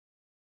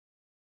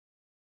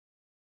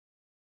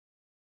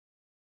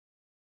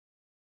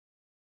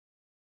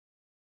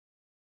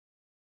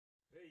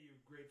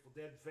Grateful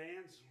Dead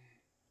fans.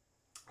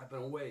 I've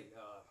been away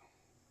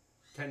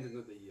tending to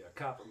the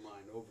copper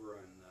mine over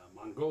in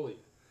Mongolia.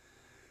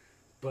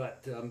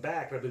 But I'm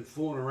back. I've been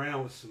fooling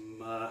around with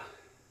some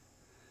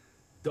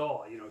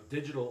DAW,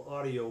 digital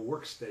audio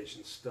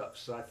workstation stuff.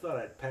 So I thought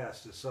I'd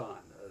pass this on.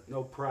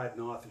 No pride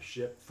in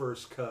authorship,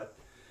 first cut.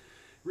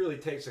 Really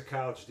takes a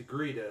college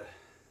degree to,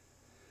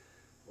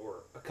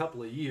 or a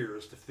couple of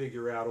years to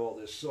figure out all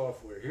this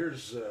software.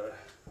 Here's,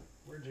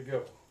 where'd you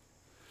go?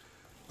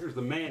 Here's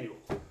the manual.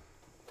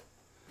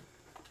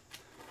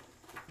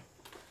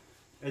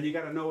 And you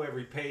got to know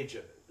every page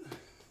of it.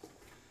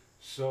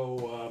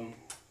 So,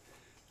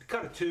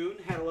 cut a tune,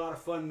 had a lot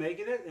of fun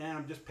making it, and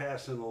I'm just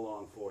passing it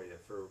along for you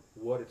for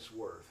what it's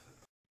worth.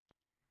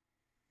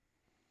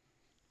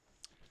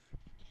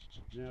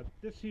 Now,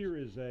 this here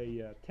is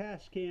a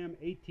Tascam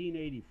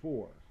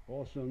 1884,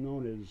 also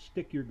known as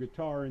stick your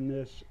guitar in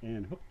this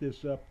and hook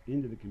this up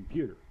into the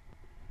computer.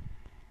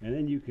 And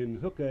then you can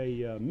hook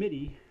a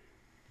MIDI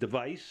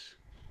device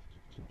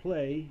to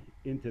play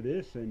into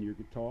this and your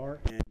guitar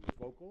and your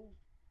vocal.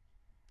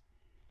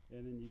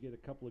 And then you get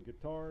a couple of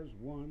guitars,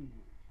 1,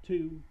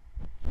 2,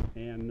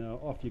 and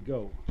off you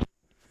go.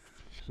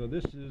 So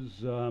this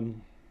is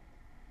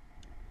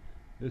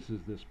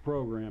this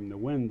program,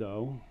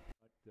 Nuendo.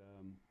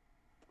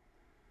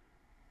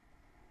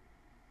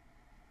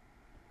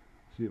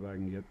 See if I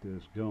can get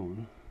this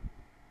going.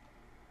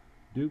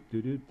 Doop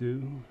doo doop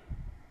doo.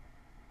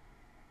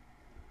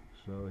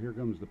 So here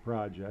comes the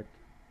project,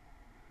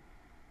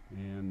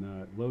 and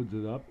it loads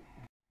it up.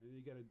 And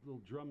you got a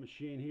little drum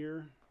machine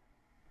here,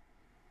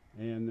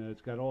 and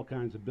it's got all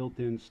kinds of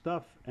built-in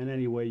stuff. And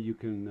anyway, you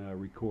can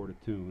record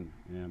a tune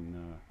and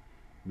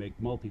make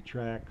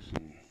multi-tracks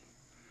and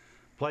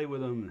play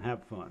with them and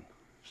have fun.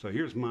 So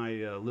here's my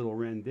little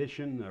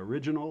rendition,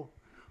 original,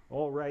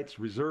 all rights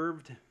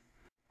reserved.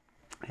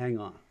 Hang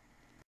on.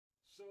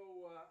 So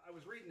I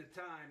was reading the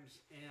Times,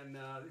 and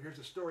here's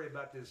a story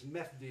about this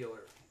meth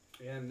dealer.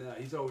 And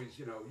he's always,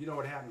 you know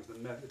what happens with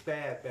meth,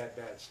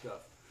 bad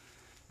stuff.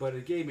 But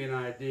it gave me an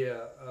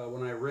idea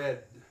when I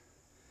read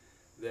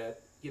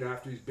that,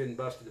 after he's been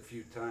busted a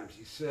few times.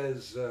 He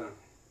says,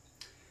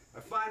 I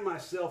find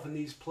myself in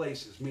these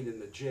places, meaning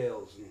the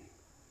jails,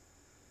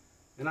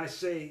 and I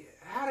say,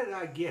 how did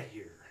I get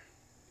here?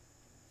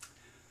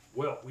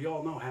 Well, we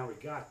all know how we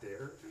got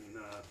there,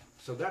 and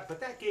but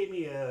that gave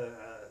me a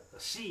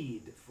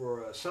seed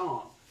for a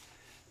song,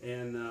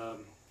 and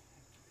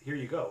here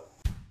you go.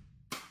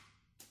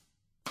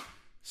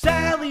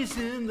 Sally's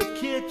in the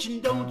kitchen,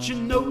 don't you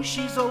know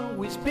she's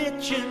always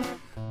bitching?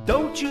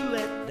 Don't you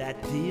let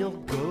that deal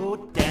go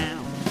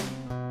down.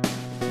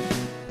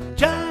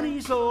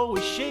 Johnny's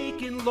always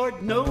shaking,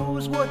 Lord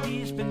knows what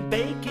he's been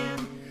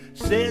baking,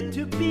 said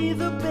to be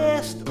the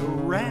best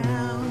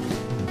around.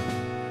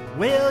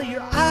 Well,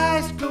 your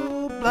eyes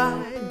go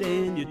blind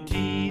and your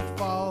teeth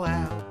fall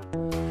out,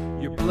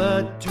 your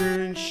blood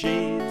turns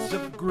shades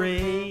of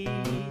gray.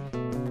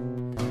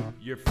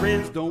 Your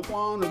friends don't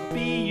want to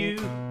be you,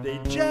 they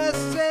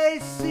just say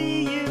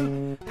see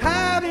you.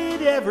 How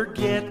did it ever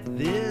get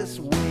this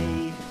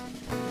way?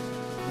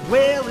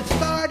 Well, it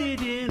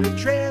started in a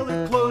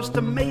trailer close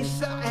to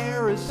Mesa,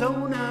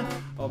 Arizona,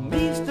 a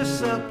means to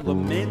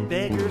supplement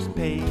beggars'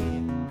 pay.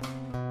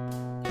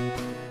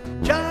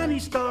 Johnny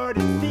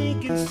started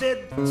thinking,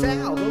 said,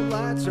 Sal, the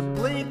lights are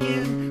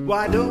blinking,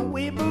 why don't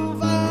we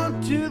move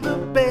on to the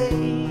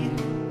bay?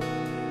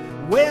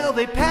 Well,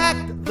 they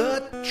packed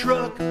the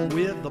truck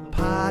with the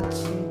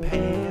pots and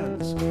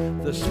pans,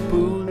 the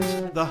spoons,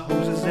 the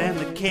hoses, and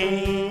the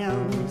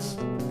cans.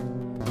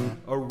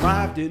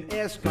 Arrived in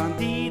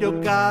Escondido,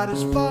 got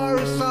as far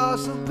as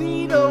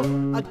Sausalito.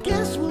 I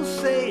guess we'll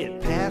say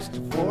it passed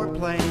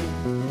foreplay.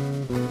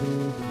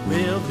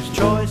 Well, there's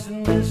choice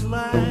in this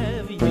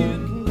life. You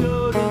can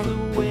go to the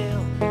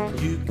well,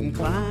 you can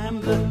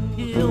climb the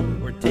hill,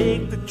 or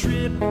take the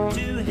trip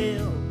to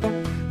hell.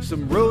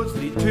 Some roads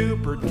lead to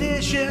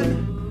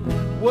perdition.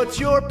 What's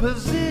your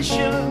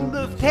position?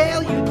 The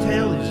tale you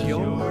tell is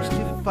yours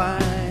to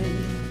find.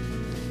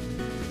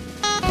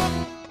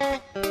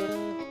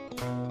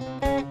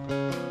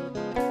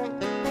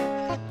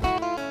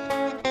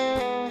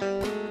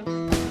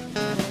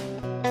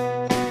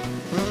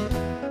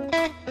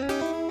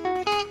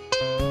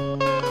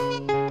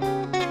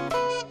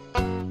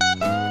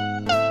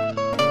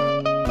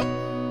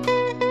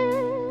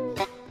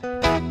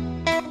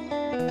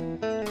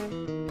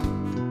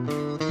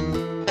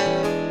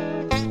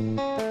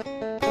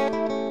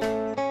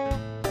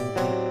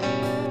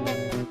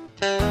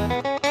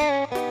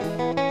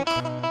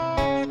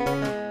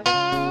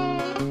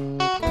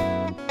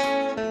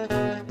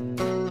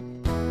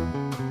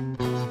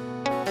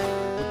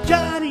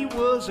 Johnny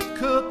was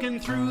a-cooking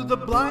through the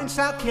blinds,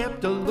 Sal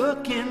kept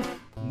a-looking,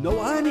 no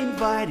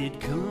uninvited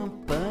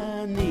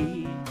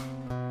company.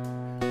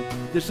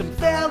 There's some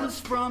fellas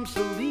from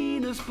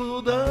Salinas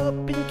pulled up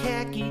in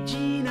khaki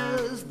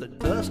Ginas, the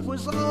dust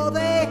was all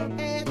they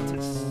had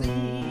to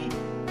see.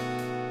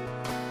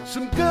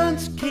 Some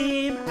guns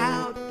came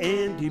out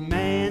and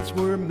demands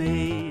were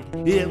made,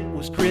 it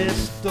was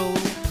crystal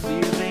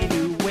clear they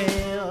knew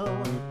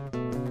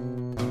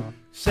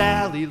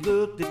Sally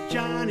looked at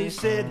Johnny,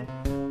 said,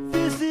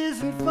 "This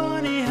isn't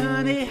funny,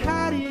 honey,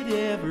 how did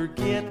it ever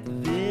get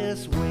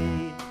this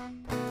way?"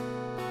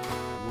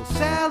 Well,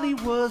 Sally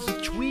was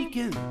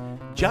a-tweaking,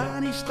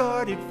 Johnny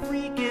started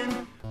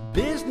freaking.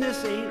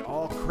 Business ain't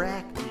all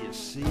crack, you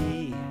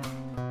see.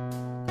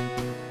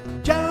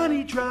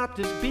 Johnny dropped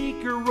his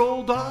beaker,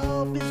 rolled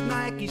off his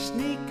Nike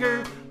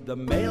sneaker. The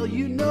mail,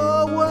 you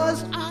know,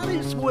 was on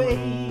its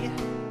way.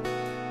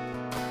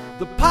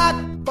 The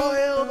pot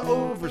boiled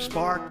over,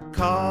 spark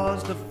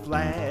caused a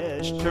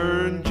flash,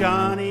 turned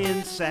Johnny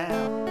and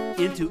Sal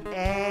into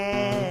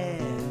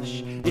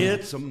ash.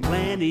 It's a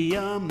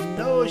millennium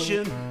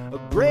notion, a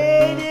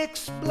great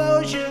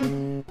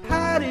explosion.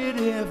 How did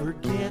it ever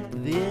get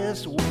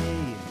this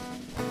way?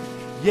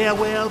 Yeah,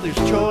 well, there's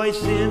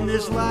choice in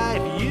this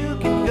life. You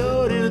can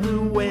go to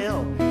the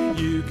well,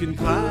 you can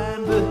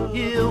climb the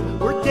hill,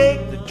 or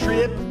take the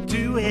trip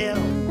to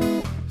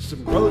hell.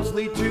 Some roads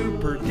lead to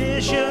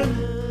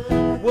perdition.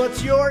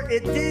 What's your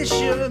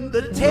edition?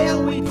 The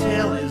tale we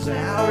tell is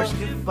ours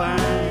to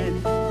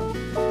find.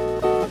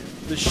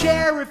 The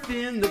sheriff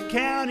in the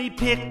county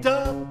picked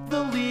up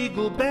the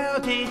legal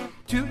bounty,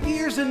 2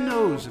 ears, a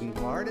nose, and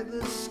part of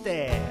the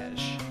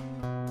stash.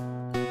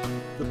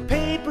 The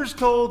papers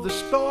told the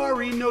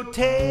story, no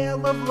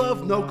tale of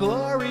love, no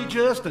glory,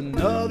 just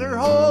another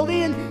hole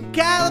in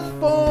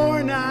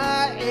California.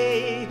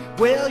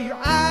 Well, your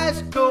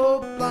eyes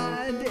go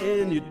blind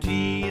and your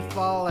teeth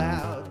fall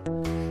out.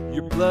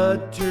 Your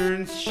blood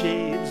turns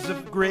shades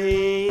of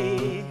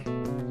gray.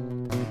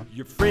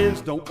 Your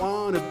friends don't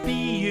want to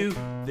be you,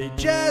 they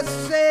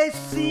just say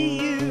see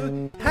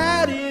you.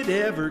 How did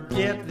it ever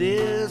get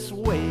this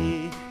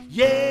way?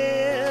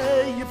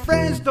 Yeah, your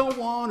friends don't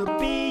want to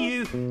be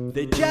you,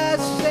 they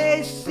just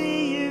say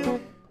see you.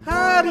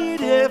 How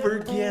did it ever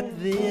get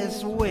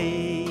this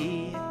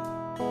way?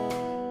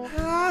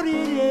 How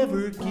did it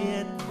ever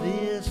get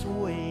this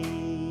way?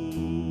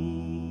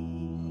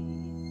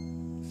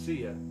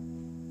 See ya.